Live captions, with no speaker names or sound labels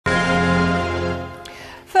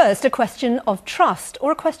First, a question of trust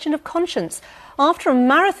or a question of conscience. After a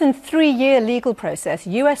marathon 3-year legal process,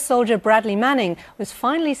 US soldier Bradley Manning was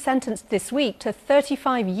finally sentenced this week to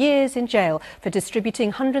 35 years in jail for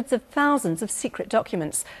distributing hundreds of thousands of secret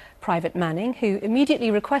documents. Private Manning, who immediately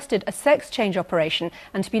requested a sex change operation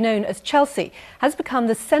and to be known as Chelsea, has become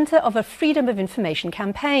the centre of a freedom of information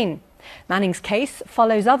campaign. Manning's case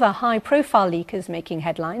follows other high-profile leakers making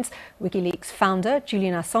headlines: WikiLeaks founder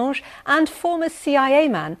Julian Assange and former CIA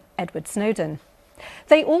man Edward Snowden.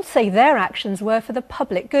 They all say their actions were for the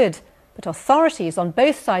public good, but authorities on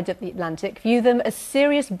both sides of the Atlantic view them as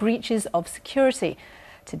serious breaches of security.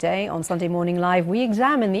 Today on Sunday Morning Live, we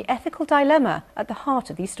examine the ethical dilemma at the heart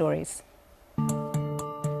of these stories.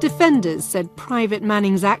 Defenders said Private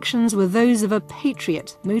Manning's actions were those of a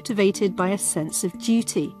patriot motivated by a sense of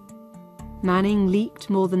duty. Manning leaked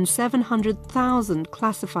more than 700,000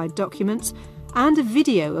 classified documents and a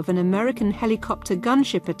video of an American helicopter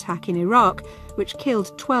gunship attack in Iraq, which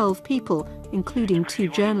killed 12 people, including 2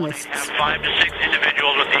 journalists. 5 to 6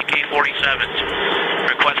 individuals with AK-47s.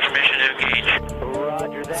 Request permission to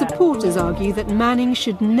engage. Supporters argue that Manning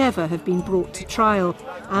should never have been brought to trial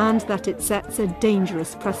and that it sets a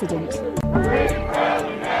dangerous precedent.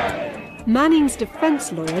 Manning's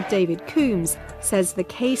defence lawyer, David Coombs, says the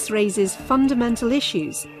case raises fundamental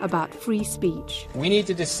issues about free speech. We need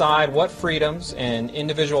to decide what freedoms and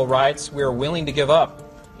individual rights we are willing to give up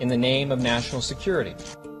in the name of national security.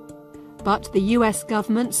 But the US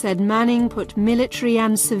government said Manning put military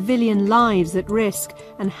and civilian lives at risk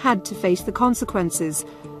and had to face the consequences.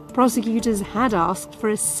 Prosecutors had asked for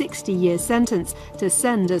a 60-year sentence to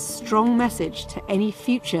send a strong message to any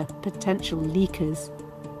future potential leakers.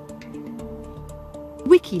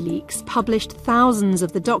 WikiLeaks published thousands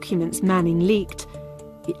of the documents Manning leaked.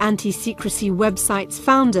 The anti-secrecy website's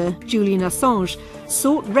founder, Julian Assange,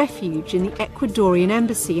 sought refuge in the Ecuadorian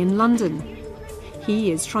embassy in London.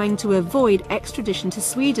 He is trying to avoid extradition to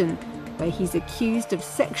Sweden, where he's accused of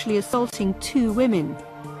sexually assaulting 2 women,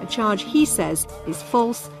 a charge he says is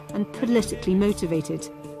false and politically motivated.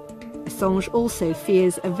 Assange also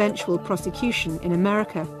fears eventual prosecution in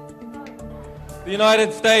America. The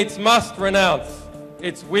United States must renounce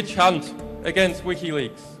its witch hunt against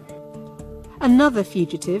WikiLeaks. Another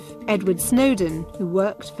fugitive, Edward Snowden, who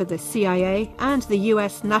worked for the CIA and the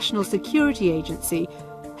US National Security Agency,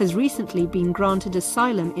 has recently been granted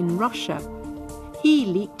asylum in Russia. He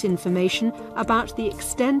leaked information about the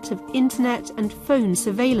extent of internet and phone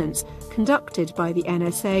surveillance conducted by the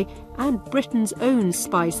NSA and Britain's own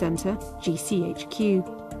spy centre, GCHQ.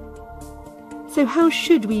 So how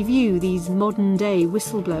should we view these modern-day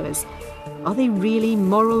whistleblowers? Are they really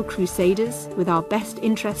moral crusaders with our best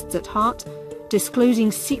interests at heart,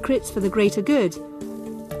 disclosing secrets for the greater good?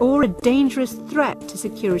 Or a dangerous threat to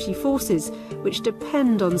security forces which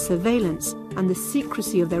depend on surveillance and the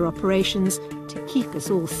secrecy of their operations to keep us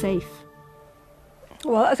all safe?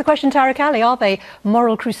 Well, that's a question, Tariq Ali. Are they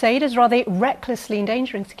moral crusaders or are they recklessly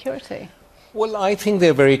endangering security? Well, I think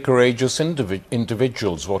they're very courageous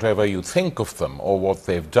individuals, whatever you think of them or what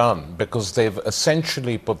they've done, because they've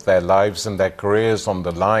essentially put their lives and their careers on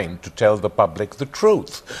the line to tell the public the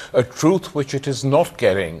truth, a truth which it is not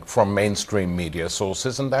getting from mainstream media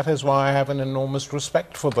sources, and that is why I have an enormous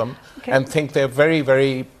respect for them and think they're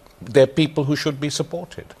they're people who should be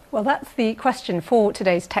supported. Well, that's the question for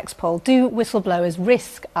today's text poll. Do whistleblowers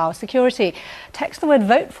risk our security? Text the word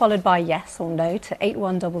vote followed by yes or no to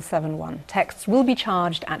 81771. Texts will be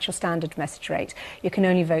charged at your standard message rate. You can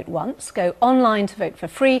only vote once. Go online to vote for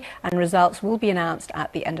free and results will be announced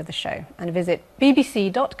at the end of the show. And visit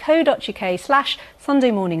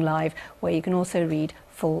bbc.co.uk/Sunday Morning Live, where you can also read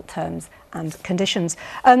full terms and conditions.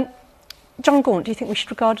 Jon Gaunt, do you think we should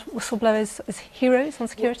regard whistleblowers as heroes on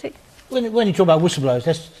security? When you talk about whistleblowers,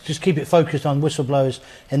 let's just keep it focused on whistleblowers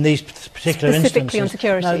in these particular instances. Specifically on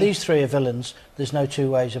security. No, these 3 are villains. There's no 2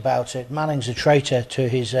 ways about it. Manning's a traitor to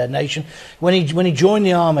his nation. When he joined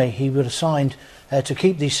the army, he was assigned to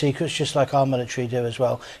keep these secrets, just like our military do as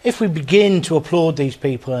well. If we begin to applaud these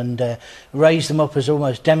people and raise them up as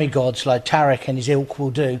almost demigods like Tariq and his ilk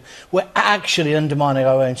will do, we're actually undermining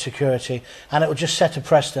our own security, and it will just set a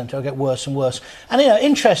precedent. It'll get worse and worse. And you know,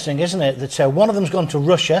 interesting, isn't it, that one of them's gone to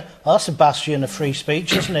Russia. Well, that's a bastion of free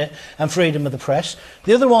speech, isn't it, and freedom of the press.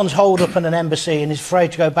 The other one's holed up in an embassy and is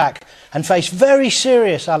afraid to go back and face very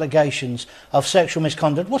serious allegations of sexual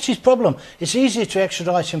misconduct. What's his problem? It's easier to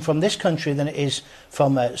extradite him from this country than it is is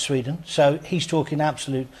from Sweden, so he's talking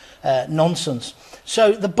absolute nonsense.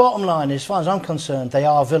 So the bottom line is, as far as I'm concerned, they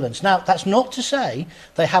are villains. Now, that's not to say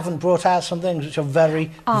they haven't brought out some things which are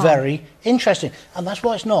very, very interesting, and that's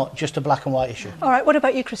why it's not just a black and white issue. All right, what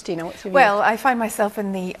about you, Christina? What's your view? Well, I find myself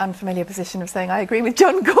in the unfamiliar position of saying I agree with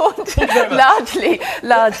Jon Gaunt,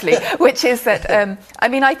 largely, which is that, I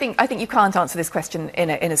mean, I think you can't answer this question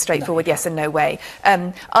in a straightforward yes and no way.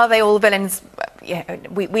 Are they all villains? Yeah,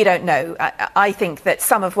 we don't know. I think that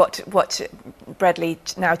some of what Bradley,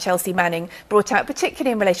 now Chelsea Manning, brought out,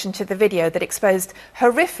 particularly in relation to the video that exposed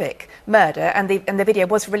horrific murder, and the video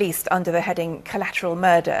was released under the heading "Collateral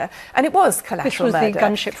Murder," and it was collateral murder. The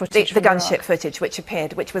gunship footage. The gunship footage,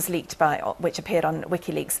 which was leaked which appeared on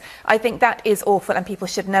WikiLeaks. I think that is awful, and people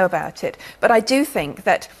should know about it. But I do think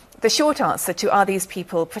that the short answer to are these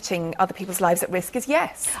people putting other people's lives at risk is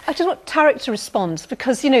yes. I just want Tarek to respond,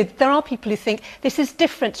 because, you know, there are people who think this is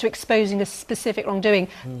different to exposing a specific wrongdoing.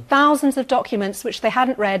 Thousands of documents which they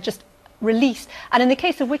hadn't read just released, and in the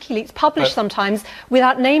case of WikiLeaks, published sometimes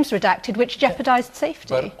without names redacted, which jeopardised safety.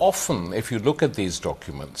 But often, if you look at these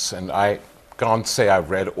documents, and I can't say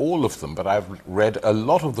I've read all of them, but I've read a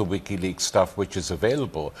lot of the WikiLeaks stuff which is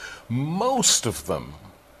available, most of them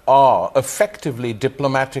are effectively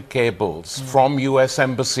diplomatic cables from US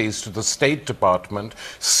embassies to the State Department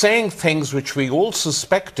saying things which we all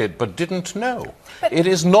suspected but didn't know. But it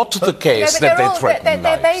is not the case that they threaten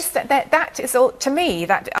lives. That is all, to me,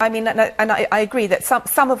 that, I mean, and I agree that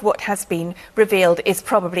some of what has been revealed is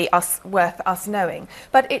probably worth us knowing.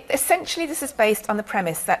 But essentially this is based on the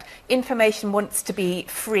premise that information wants to be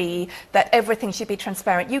free, that everything should be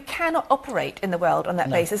transparent. You cannot operate in the world on that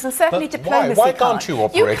basis, and certainly diplomacy Why can't you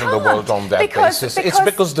operate in the world on that basis? It's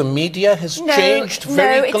because the media has changed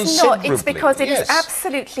very considerably. No, it's because it is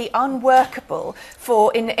absolutely unworkable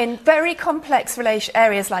for, in very complex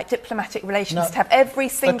areas like diplomatic relations, to have every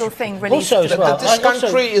single thing released. Also, this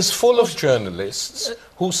country is full of journalists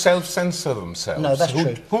who self-censor themselves. No, that's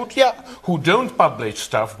true. Who don't publish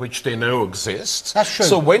stuff which they know exists. That's true.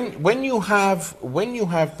 So when you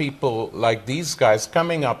have people like these guys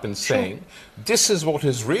coming up and saying, this is what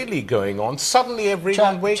is really going on, suddenly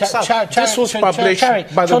everyone wakes up. This was published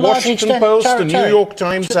by the Washington Post, the New York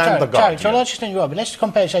Times, and the Guardian. To a large extent, you're right, but let's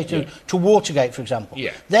compare, say, to Watergate, for example.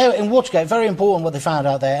 There, in Watergate, very important what they found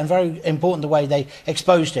out there, and very important the way they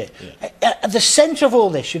exposed it. At the centre of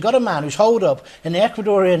all this, you've got a man who's holed up in the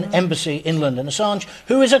Ecuadorian embassy in London, Assange,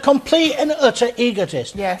 who is a complete and utter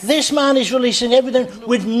egotist. Yes. This man is releasing everything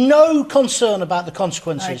with no concern about the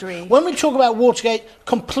consequences. I agree. When we talk about Watergate,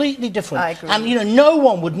 completely different. I agree. And, you know, no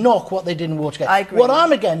one would knock what they did in Watergate. I agree. What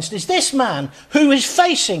I'm against is this man who is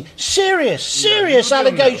facing serious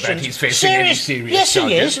allegations. He's facing serious yes,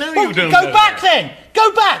 charges. he is. No, well, you don't go know back that. then.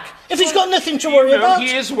 Go back. If he's got nothing to worry about.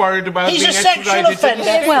 He is worried about he's being a sexual extradited.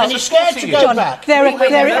 offender, and he's scared to go back. There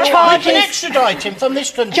are charges. We can extradite him from this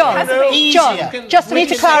country. John, just need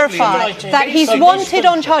to clarify that he's wanted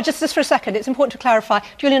on charges. Just for a second, it's important to clarify.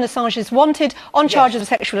 Julian Assange is wanted on charges of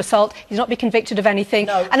sexual assault. He's not been convicted of anything.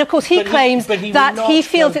 No, and of course, he claims that he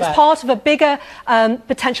feels it's part of a bigger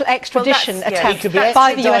potential extradition attempt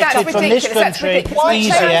by the US government. From this country,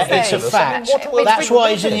 easier. It's a fact. That's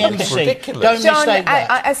why he's in the embassy. Don't mistake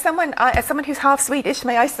that. As someone who's half Swedish,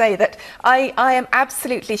 may I say that I am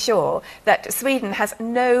absolutely sure that Sweden has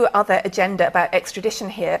no other agenda about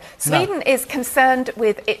extradition here. Sweden is concerned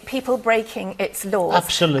with people breaking its laws.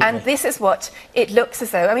 Absolutely. And this is what it looks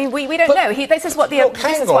as though. I mean, we don't know. This is what the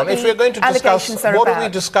if we're going to discuss, what are we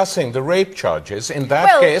discussing? The rape charges? In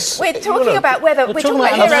that case, we're talking about whether we're talking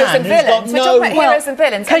about heroes and villains. We're talking about heroes and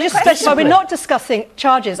villains. Can I just specify? We're not discussing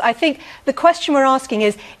charges. I think the question we're asking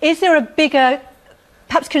is there a bigger,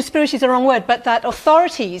 perhaps conspiracy is the wrong word, but that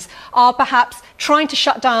authorities are perhaps trying to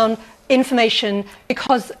shut down information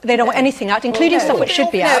because they don't want anything out, including stuff which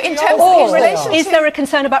should be out? Or is there a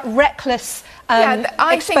concern about reckless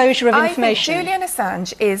exposure of information? I think Julian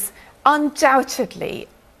Assange is undoubtedly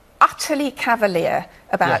utterly cavalier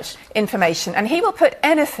about information, and he will put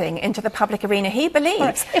anything into the public arena. He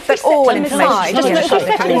believes that all information should be in the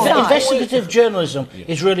public arena. Investigative journalism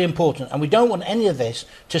is really important, and we don't want any of this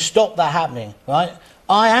to stop that happening, right?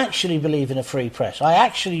 I actually believe in a free press. I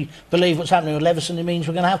actually believe what's happening with Leveson means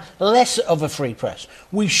we're going to have less of a free press.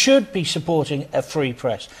 We should be supporting a free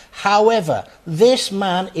press. However, this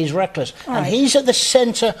man is reckless, and he's at the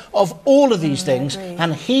centre of all of these things,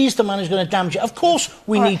 and he's the man who's going to damage it. Of course,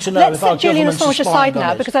 we need to know if our government's spying on us. Let's set Julian Assange aside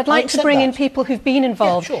now, because I'd like to bring in people who've been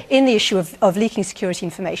involved in the issue of leaking security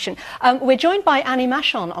information. We're joined by Annie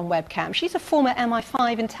Machon on webcam. She's a former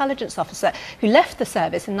MI5 intelligence officer who left the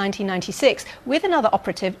service in 1996 with another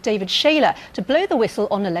operative David Shayler to blow the whistle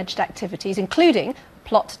on alleged activities, including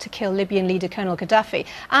plot to kill Libyan leader Colonel Gaddafi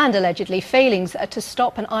and allegedly failings to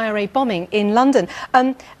stop an IRA bombing in London.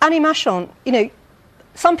 Annie Machon,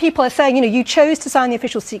 some people are saying, you chose to sign the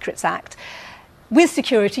Official Secrets Act. With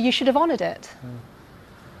security, you should have honoured it.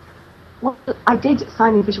 Well, I did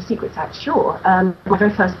sign the Official Secrets Act, sure. My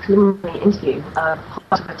very first preliminary interview, part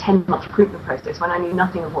of a 10-month recruitment process when I knew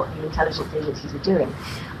nothing of what the intelligence agencies were doing.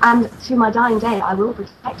 And to my dying day, I will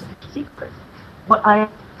protect official secrets. What I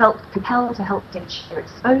felt compelled to help David Shayler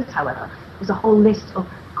expose, however, was a whole list of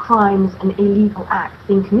crimes and illegal acts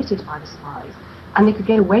being committed by the spies. And they could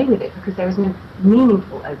get away with it because there is no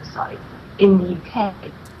meaningful oversight in the UK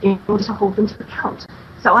in order to hold them to account.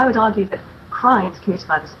 So I would argue that crimes committed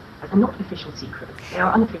by the spies are not official secrets. They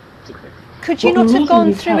are unofficial secrets. Could you not have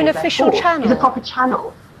gone through an official channel? Is a proper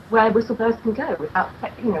channel where whistleblowers can go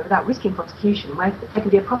without risking prosecution, where there can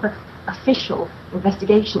be a proper official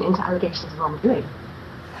investigation into allegations of wrongdoing.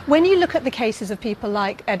 When you look at the cases of people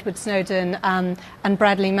like Edward Snowden and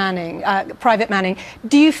Bradley Manning, Private Manning,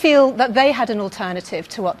 do you feel that they had an alternative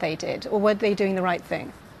to what they did, or were they doing the right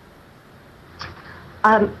thing?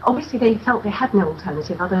 Obviously, they felt they had no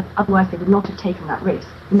alternative, otherwise they would not have taken that risk.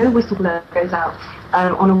 No whistleblower goes out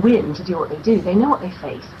on a whim to do what they do. They know what they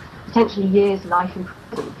face, potentially years' life in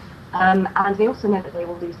prison, and they also know that they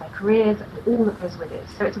will lose their careers and all that goes with it.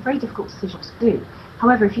 So it's a very difficult decision to do.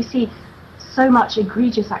 However, if you see so much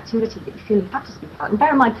egregious activity that you feel you have to speak out, and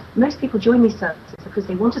bear in mind, most people join these services because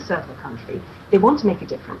they want to serve their country, they want to make a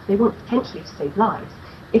difference, they want potentially to save lives.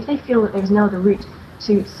 If they feel that there is no other route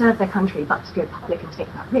to serve their country but to go public and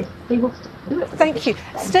take that risk, they will still do it. Thank you.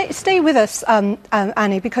 Stay with us,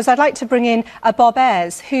 Annie, because I'd like to bring in Bob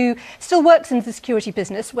Ayres, who still works in the security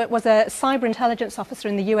business, was a cyber intelligence officer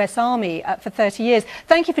in the US Army for 30 years.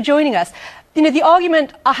 Thank you for joining us. The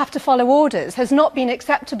argument, I have to follow orders, has not been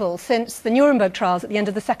acceptable since the Nuremberg trials at the end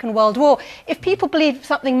of the Second World War. If people believe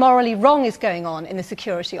something morally wrong is going on in the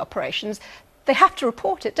security operations, they have to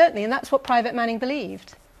report it, don't they? And that's what Private Manning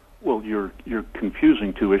believed. Well, you're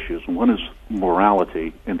confusing two issues. One is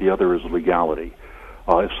morality and the other is legality.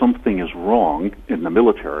 If something is wrong in the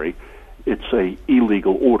military, it's an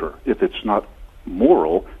illegal order. If it's not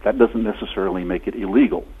moral, that doesn't necessarily make it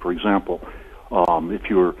illegal. For example, if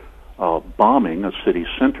you're bombing a city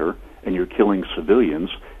center and you're killing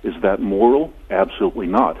civilians, is that moral? Absolutely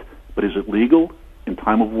not. But is it legal? In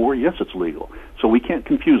time of war, yes, it's legal. So we can't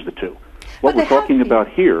confuse the two. What we're talking about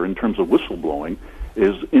here in terms of whistleblowing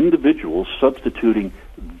is individuals substituting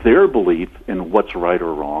their belief in what's right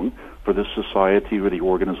or wrong for the society or the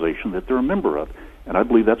organization that they're a member of. And I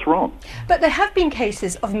believe that's wrong. But there have been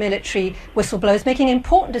cases of military whistleblowers making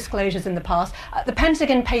important disclosures in the past. The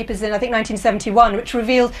Pentagon Papers in, I think, 1971, which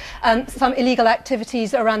revealed some illegal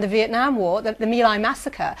activities around the Vietnam War, the My Lai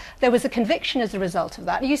massacre. There was a conviction as a result of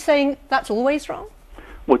that. Are you saying that's always wrong?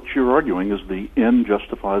 What you're arguing is the end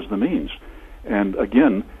justifies the means. And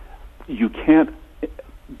again, you can't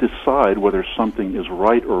decide whether something is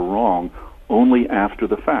right or wrong only after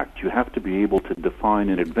the fact. You have to be able to define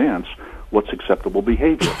in advance what's acceptable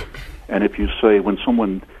behavior. And if you say when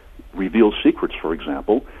someone reveals secrets, for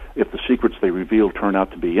example, if the secrets they reveal turn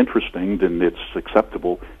out to be interesting, then it's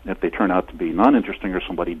acceptable. And if they turn out to be non-interesting or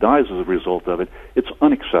somebody dies as a result of it, it's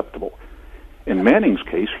unacceptable. In Manning's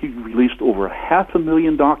case, he released over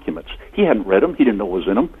 500,000 documents. He hadn't read them. He didn't know what was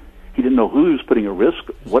in them. He didn't know who he was putting at risk,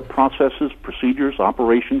 what processes, procedures,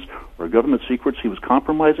 operations, or government secrets he was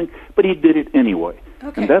compromising, but he did it anyway.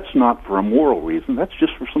 Okay. And that's not for a moral reason. That's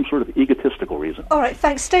just for some sort of egotistical reason. All right,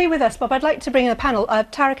 thanks. Stay with us, Bob. I'd like to bring in the panel.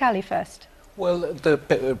 Tariq Ali first. Well, the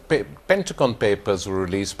Pentagon Papers were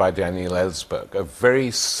released by Daniel Ellsberg, a very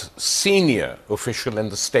senior official in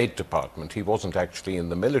the State Department. He wasn't actually in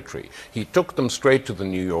the military. He took them straight to the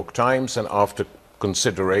New York Times, and after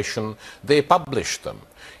consideration, they published them.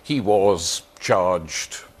 He was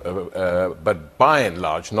charged, but by and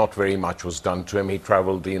large, not very much was done to him. He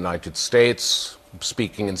traveled the United States,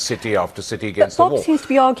 speaking in city after city against the war. But Bob seems to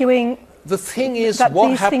be arguing the thing is,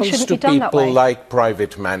 what happens to people like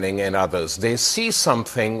Private Manning and others? They see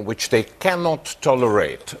something which they cannot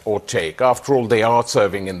tolerate or take. After all, they are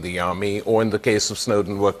serving in the army, or in the case of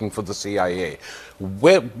Snowden, working for the CIA.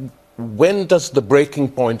 When does the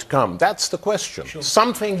breaking point come? That's the question. Sure.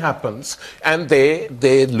 Something happens, and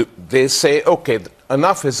they say, okay,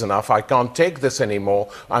 enough is enough, I can't take this anymore,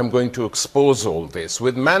 I'm going to expose all this.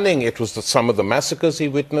 With Manning, it was some of the massacres he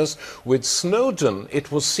witnessed. With Snowden,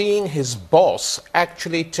 it was seeing his boss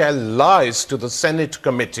actually tell lies to the Senate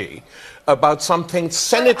committee about something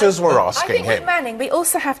senators were asking him. I think with Manning, we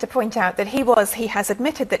also have to point out that he has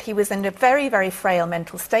admitted that he was in a very, very frail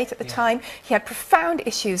mental state at the time. He had profound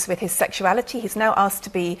issues with his sexuality. He's now asked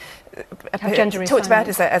to be talked about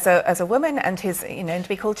as a woman, and to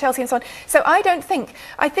be called Chelsea and so on. So I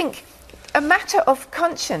think a matter of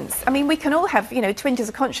conscience. I mean, we can all have, twinges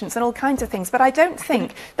of conscience and all kinds of things, but I don't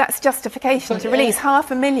think that's justification to release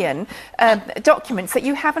 500,000 documents that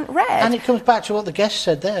you haven't read. And it comes back to what the guest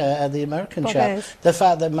said there, the American chap, the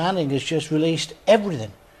fact that Manning has just released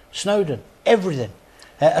everything. Snowden, everything.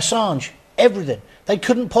 Assange, everything. They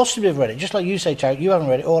couldn't possibly have read it. Just like you say, Tarek, you haven't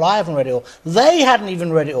read it all, I haven't read it all. They hadn't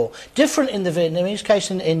even read it all. Different in the Vietnamese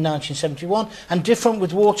case in 1971, and different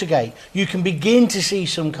with Watergate. You can begin to see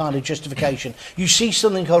some kind of justification. You see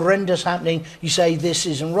something horrendous happening, you say this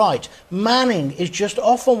isn't right. Manning is just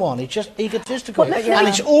off on one. It's just egotistical. And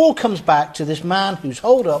it all comes back to this man who's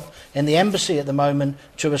holed up in the embassy at the moment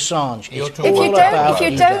to Assange. If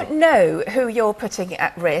you don't know who you're putting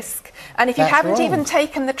at risk, and if you haven't even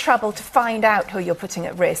taken the trouble to find out who you're putting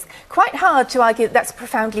at risk, quite hard to argue that's a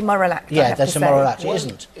profoundly moral act. Yeah, that's a moral act. It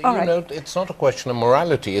isn't. It's not a question of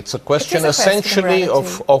morality. It's a question essentially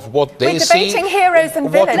of what they see. We're debating heroes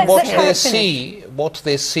and villains. What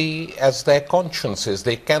they see as their consciences.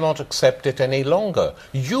 They cannot accept it any longer.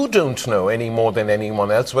 You don't know any more than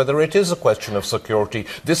anyone else whether it is a question of security.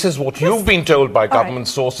 This is what you've been told by government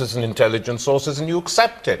sources and intelligence sources, and you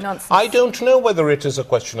accept it. Nonsense. I don't know whether it is a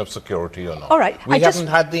question of security or not. All right. We haven't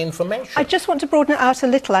had the information. I just want to broaden it out a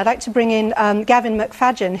little. I'd like to bring in Gavin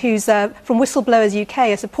MacFadyen, who's from Whistleblowers UK,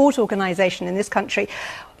 a support organisation in this country.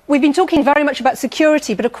 We've been talking very much about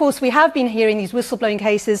security, but of course we have been hearing these whistleblowing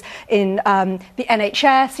cases in the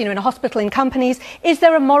NHS, in a hospital, in companies. Is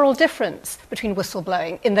there a moral difference between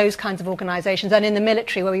whistleblowing in those kinds of organisations and in the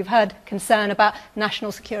military, where we've heard concern about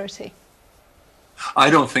national security? I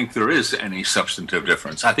don't think there is any substantive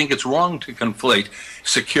difference. I think it's wrong to conflate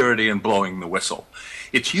security and blowing the whistle.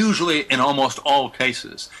 It's usually, in almost all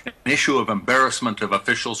cases, an issue of embarrassment of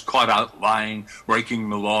officials caught out lying, breaking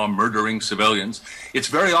the law, murdering civilians. It's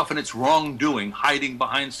very often it's wrongdoing, hiding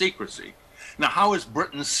behind secrecy. Now, how has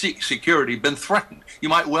Britain's security been threatened? You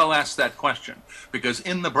might well ask that question, because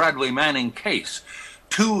in the Bradley Manning case,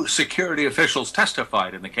 2 security officials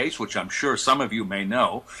testified in the case, which I'm sure some of you may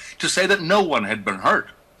know, to say that no one had been hurt,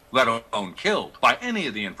 let alone killed, by any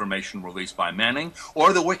of the information released by Manning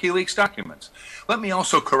or the WikiLeaks documents. Let me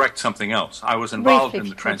also correct something else. I was involved in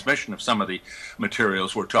the transmission of some of the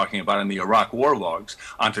materials we're talking about in the Iraq war logs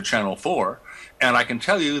onto Channel 4, and I can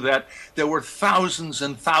tell you that there were thousands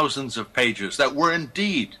and thousands of pages that were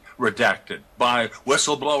indeed redacted by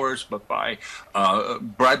whistleblowers, but by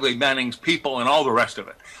Bradley Manning's people and all the rest of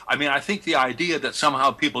it. I mean, I think the idea that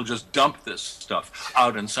somehow people just dump this stuff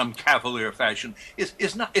out in some cavalier fashion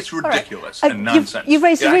is not, it's ridiculous and nonsense. You've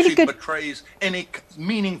raised a really good... It betrays any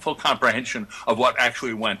meaningful comprehension of what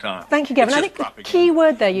actually went on. Thank you, Gavin. I think the key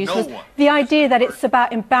word there used was the idea that it's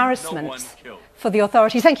about embarrassment for the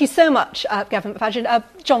authorities. Thank you so much, Gavin MacFadyen.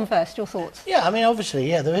 Jon first, your thoughts? Yeah, I mean, obviously,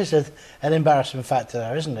 there is an embarrassment factor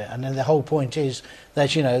there, isn't it? And then the whole point is that,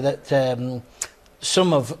 that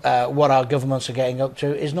some of what our governments are getting up to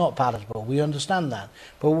is not palatable. We understand that.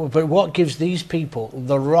 But what gives these people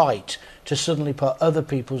the right to suddenly put other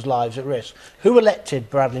people's lives at risk? Who elected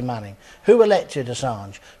Bradley Manning? Who elected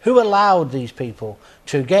Assange? Who allowed these people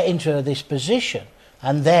to get into this position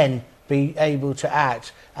and then be able to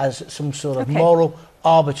act as some sort of moral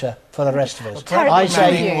arbiter for the rest of us? I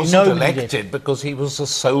say he wasn't elected because he was a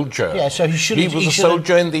soldier. Yeah, so he was a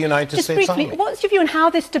soldier in the United States Army. What's your view on how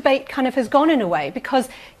this debate kind of has gone in a way? Because,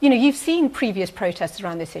 you've seen previous protests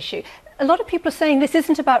around this issue. A lot of people are saying this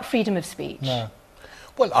isn't about freedom of speech. No.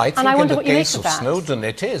 Well, I think in the case of Snowden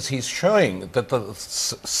it is. He's showing that the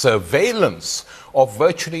surveillance of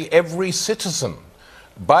virtually every citizen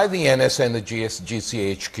by the NSA and the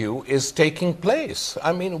GCHQ is taking place.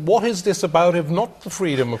 I mean, what is this about if not the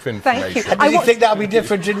freedom of information? Thank you. Do you think that would be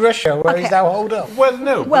different in Russia, where he's now holed up? Well,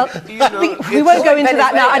 no. Well, we won't go into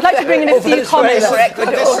that now. I'd like to bring in a few comments.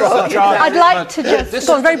 I'd like to just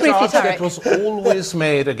go on very briefly, Tarek. It was always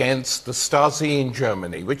made against the Stasi in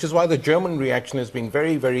Germany, which is why the German reaction has been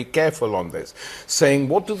very, very careful on this, saying,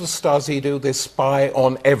 what do the Stasi do? They spy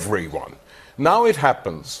on everyone. Now it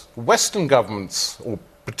happens, Western governments, or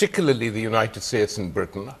particularly the United States and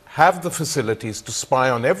Britain, have the facilities to spy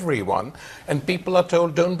on everyone, and people are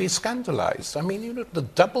told, don't be scandalized. I mean, you know, the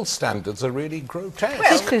double standards are really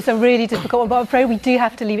grotesque. This is a really difficult one, but I'm afraid we do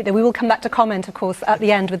have to leave it there. We will come back to comment, of course, at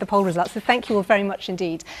the end with the poll results, so thank you all very much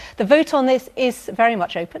indeed. The vote on this is very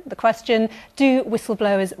much open. The question, do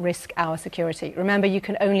whistleblowers risk our security? Remember, you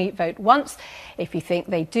can only vote once. If you think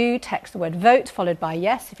they do, text the word vote followed by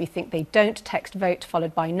yes. If you think they don't, text vote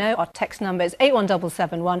followed by no. Our text number is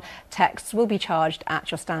 81771. Texts will be charged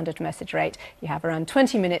at your standard message rate. You have around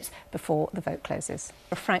 20 minutes before the vote closes.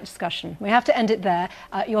 A frank discussion. We have to end it there.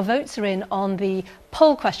 Your votes are in on the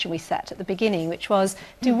poll question we set at the beginning, which was,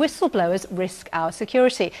 do whistleblowers risk our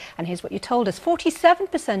security? And here's what you told us.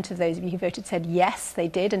 47% of those of you who voted said yes, they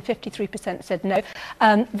did, and 53% said no.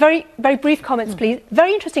 Very, very brief comments, please.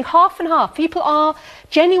 Very interesting, half and half. People are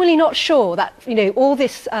genuinely not sure that, you know, all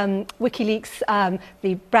this WikiLeaks,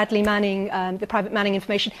 the Bradley Manning, the private Manning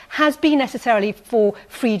information has been necessarily for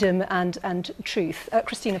freedom and truth.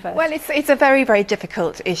 Christina first. Well, it's a very, very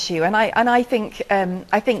difficult issue, and I think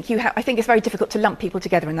it's very difficult to lump people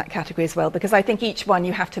together in that category as well, because I think each one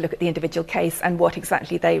you have to look at the individual case and what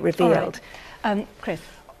exactly they revealed. Right. Chris.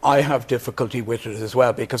 I have difficulty with it as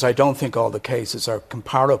well, because I don't think all the cases are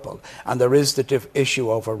comparable, and there is the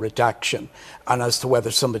issue over redaction and as to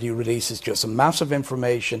whether somebody releases just massive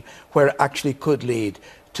information where it actually could lead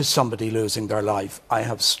to somebody losing their life. I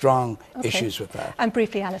have strong issues with that. And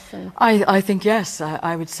briefly, Alison. I think yes.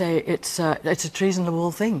 I would say it's a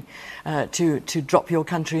treasonable thing to drop your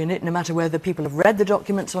country in it, no matter whether people have read the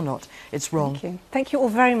documents or not. It's wrong. Thank you. Thank you all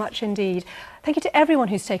very much indeed. Thank you to everyone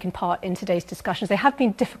who's taken part in today's discussions. They have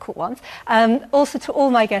been difficult ones. Also to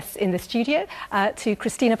all my guests in the studio, to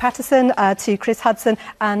Christina Patterson, to Chris Hudson,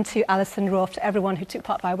 and to Alison Roth, to everyone who took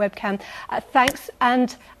part via webcam. Thanks,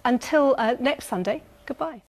 and until next Sunday, goodbye.